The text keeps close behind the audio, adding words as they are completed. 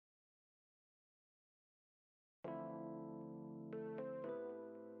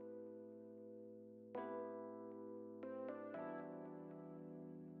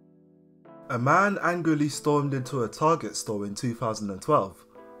A man angrily stormed into a Target store in 2012,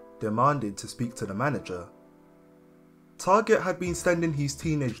 demanding to speak to the manager. Target had been sending his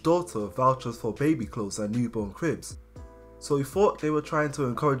teenage daughter vouchers for baby clothes and newborn cribs, so he thought they were trying to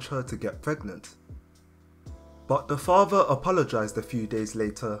encourage her to get pregnant. But the father apologized a few days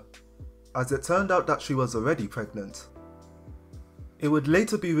later, as it turned out that she was already pregnant. It would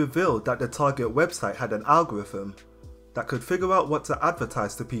later be revealed that the Target website had an algorithm that could figure out what to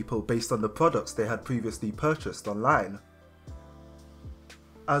advertise to people based on the products they had previously purchased online.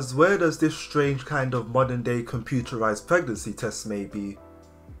 As weird as this strange kind of modern day computerized pregnancy test may be,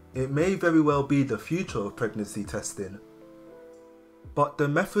 it may very well be the future of pregnancy testing. But the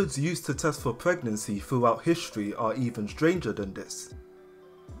methods used to test for pregnancy throughout history are even stranger than this.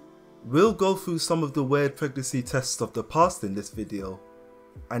 We'll go through some of the weird pregnancy tests of the past in this video,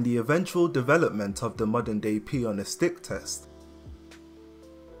 and the eventual development of the modern day pee on a stick test.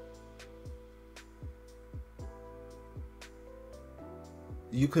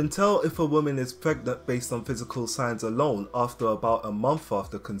 You can tell if a woman is pregnant based on physical signs alone after about a month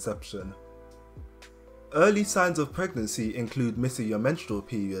after conception. Early signs of pregnancy include missing your menstrual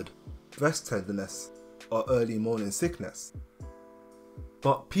period, breast tenderness, or early morning sickness.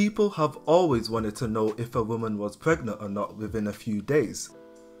 But people have always wanted to know if a woman was pregnant or not within a few days,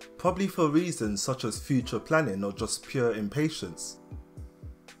 probably for reasons such as future planning or just pure impatience.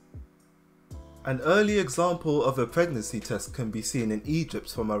 An early example of a pregnancy test can be seen in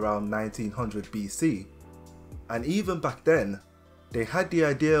Egypt from around 1900 BC, and even back then, they had the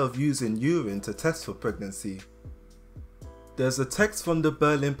idea of using urine to test for pregnancy. There's a text from the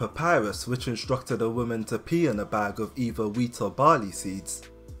Berlin Papyrus which instructed a woman to pee in a bag of either wheat or barley seeds,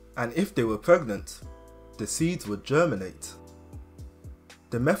 and if they were pregnant, the seeds would germinate.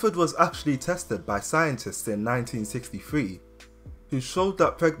 The method was actually tested by scientists in 1963, who showed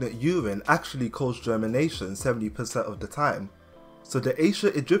that pregnant urine actually caused germination 70% of the time, so the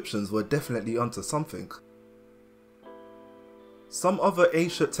ancient Egyptians were definitely onto something. Some other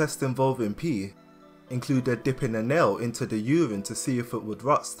ancient tests involving pee included dipping a nail into the urine to see if it would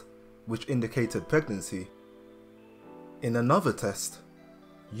rust, which indicated pregnancy. In another test,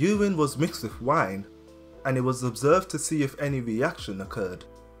 urine was mixed with wine, and it was observed to see if any reaction occurred.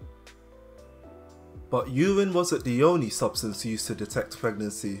 But urine wasn't the only substance used to detect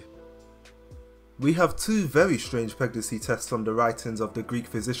pregnancy. We have two very strange pregnancy tests from the writings of the Greek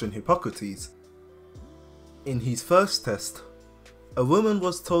physician Hippocrates. In his first test, a woman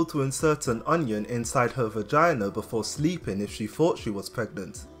was told to insert an onion inside her vagina before sleeping if she thought she was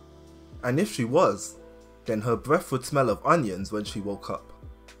pregnant, and if she was, then her breath would smell of onions when she woke up.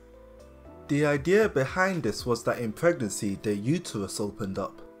 The idea behind this was that in pregnancy the uterus opened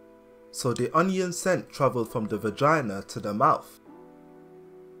up, so the onion scent travelled from the vagina to the mouth.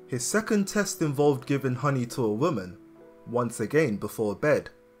 His second test involved giving honey to a woman, once again before bed,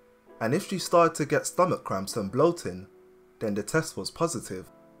 and if she started to get stomach cramps and bloating, then the test was positive.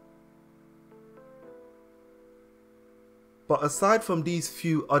 But aside from these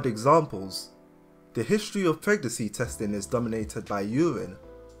few odd examples, the history of pregnancy testing is dominated by urine.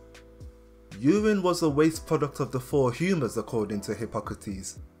 Urine was a waste product of the four humours according to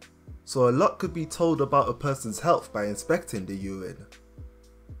Hippocrates, so a lot could be told about a person's health by inspecting the urine.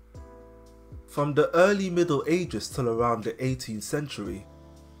 From the early Middle Ages till around the 18th century,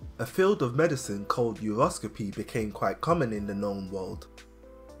 a field of medicine called uroscopy became quite common in the known world.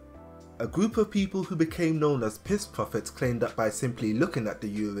 A group of people who became known as piss prophets claimed that by simply looking at the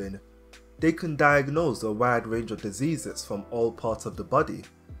urine, they can diagnose a wide range of diseases from all parts of the body.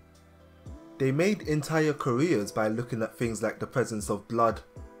 They made entire careers by looking at things like the presence of blood,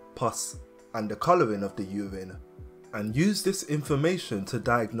 pus, and the colouring of the urine, and used this information to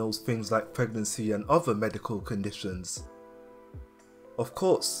diagnose things like pregnancy and other medical conditions. Of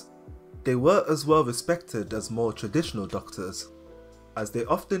course, they were as well respected as more traditional doctors, as they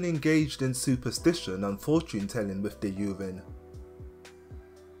often engaged in superstition and fortune telling with the urine.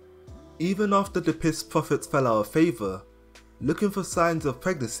 Even after the piss prophets fell out of favour, looking for signs of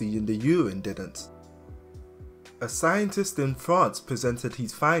pregnancy in the urine didn't. A scientist in France presented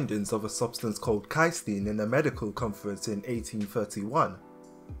his findings of a substance called casein in a medical conference in 1831.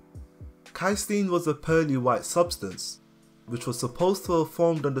 Casein was a pearly white substance, which was supposed to have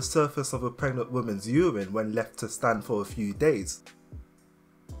formed on the surface of a pregnant woman's urine when left to stand for a few days.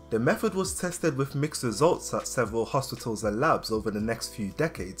 The method was tested with mixed results at several hospitals and labs over the next few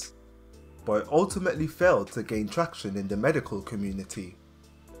decades, but it ultimately failed to gain traction in the medical community.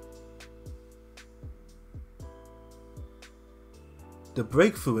 The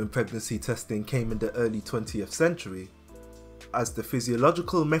breakthrough in pregnancy testing came in the early 20th century. as the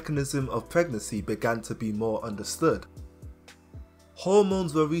physiological mechanism of pregnancy began to be more understood.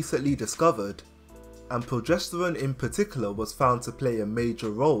 Hormones were recently discovered, and progesterone in particular was found to play a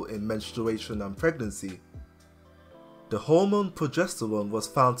major role in menstruation and pregnancy. The hormone progesterone was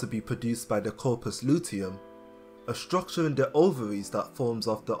found to be produced by the corpus luteum, a structure in the ovaries that forms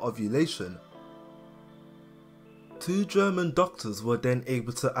after ovulation. Two German doctors were then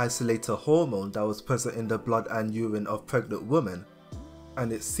able to isolate a hormone that was present in the blood and urine of pregnant women,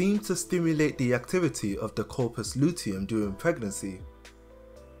 and it seemed to stimulate the activity of the corpus luteum during pregnancy.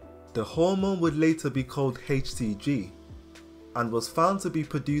 The hormone would later be called HCG, and was found to be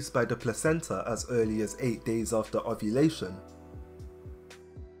produced by the placenta as early as 8 days after ovulation.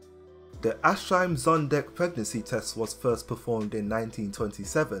 The Aschheim-Zondek pregnancy test was first performed in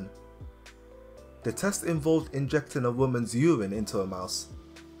 1927. The test involved injecting a woman's urine into a mouse,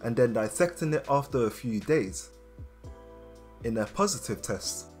 and then dissecting it after a few days. In a positive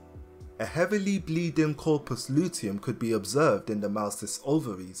test, a heavily bleeding corpus luteum could be observed in the mouse's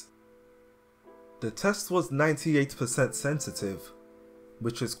ovaries. The test was 98% sensitive,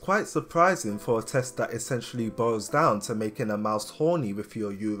 which is quite surprising for a test that essentially boils down to making a mouse horny with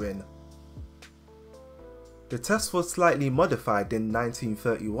your urine. The test was slightly modified in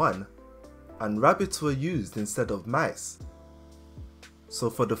 1931, and rabbits were used instead of mice. So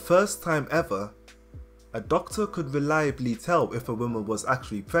for the first time ever, a doctor could reliably tell if a woman was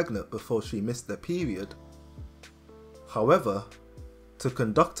actually pregnant before she missed her period. However, to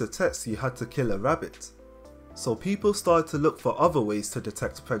conduct a test you had to kill a rabbit, so people started to look for other ways to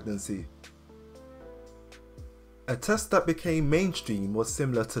detect pregnancy. A test that became mainstream was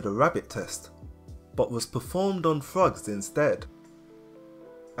similar to the rabbit test, but was performed on frogs instead.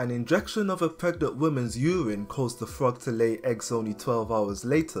 An injection of a pregnant woman's urine caused the frog to lay eggs only 12 hours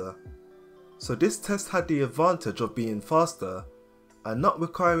later, so this test had the advantage of being faster and not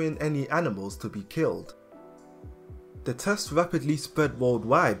requiring any animals to be killed. The test rapidly spread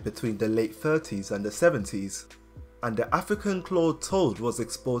worldwide between the late 30s and the 70s, and the African clawed toad was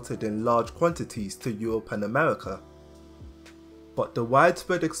exported in large quantities to Europe and America. But the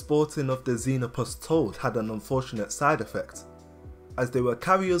widespread exporting of the xenopus toad had an unfortunate side effect, as they were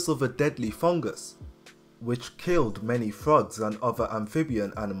carriers of a deadly fungus, which killed many frogs and other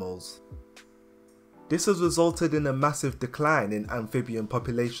amphibian animals. This has resulted in a massive decline in amphibian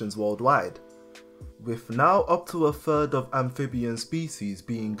populations worldwide, with now up to a third of amphibian species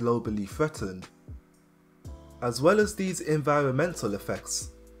being globally threatened. As well as these environmental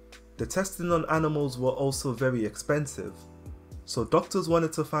effects, the testing on animals were also very expensive, so doctors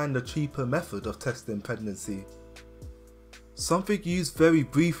wanted to find a cheaper method of testing pregnancy. Something used very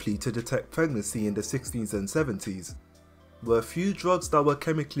briefly to detect pregnancy in the 60s and 70s were a few drugs that were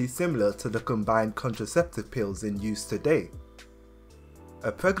chemically similar to the combined contraceptive pills in use today.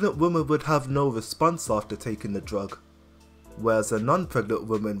 A pregnant woman would have no response after taking the drug, whereas a non-pregnant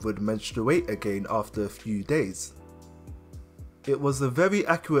woman would menstruate again after a few days. It was a very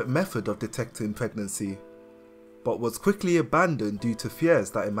accurate method of detecting pregnancy, but was quickly abandoned due to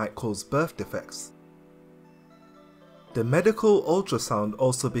fears that it might cause birth defects. The medical ultrasound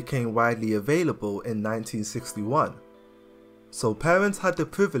also became widely available in 1961, so parents had the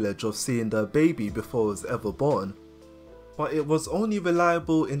privilege of seeing their baby before it was ever born, but it was only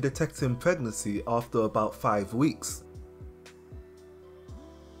reliable in detecting pregnancy after about 5 weeks.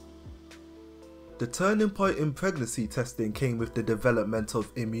 The turning point in pregnancy testing came with the development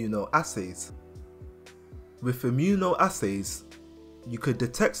of immunoassays. With immunoassays, you could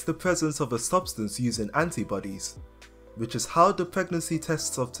detect the presence of a substance using antibodies, which is how the pregnancy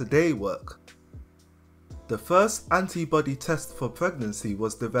tests of today work. The first antibody test for pregnancy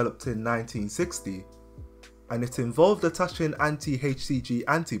was developed in 1960, and it involved attaching anti-HCG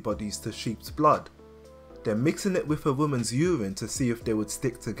antibodies to sheep's blood, then mixing it with a woman's urine to see if they would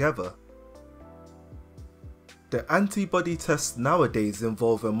stick together. The antibody tests nowadays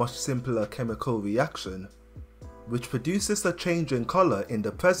involve a much simpler chemical reaction, which produces a change in colour in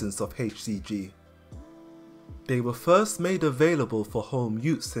the presence of HCG. They were first made available for home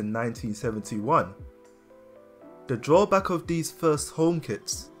use in 1971. The drawback of these first home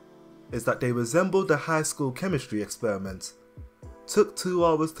kits is that they resembled a high school chemistry experiment, took 2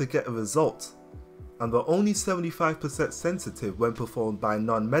 hours to get a result, and were only 75% sensitive when performed by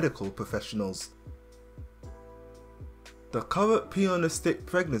non-medical professionals. The current pee-on-a-stick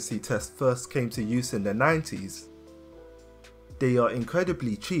pregnancy test first came to use in the 90s. They are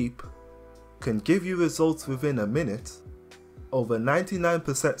incredibly cheap, can give you results within a minute, over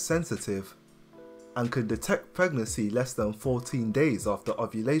 99% sensitive, and can detect pregnancy less than 14 days after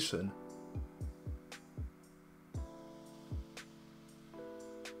ovulation.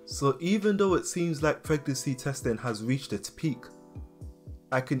 So even though it seems like pregnancy testing has reached its peak,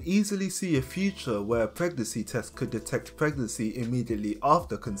 I can easily see a future where a pregnancy test could detect pregnancy immediately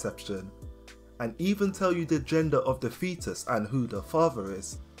after conception, and even tell you the gender of the fetus and who the father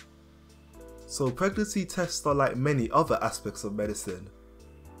is. So pregnancy tests are like many other aspects of medicine,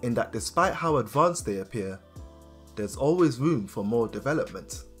 in that despite how advanced they appear, there's always room for more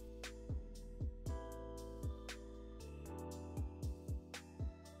development.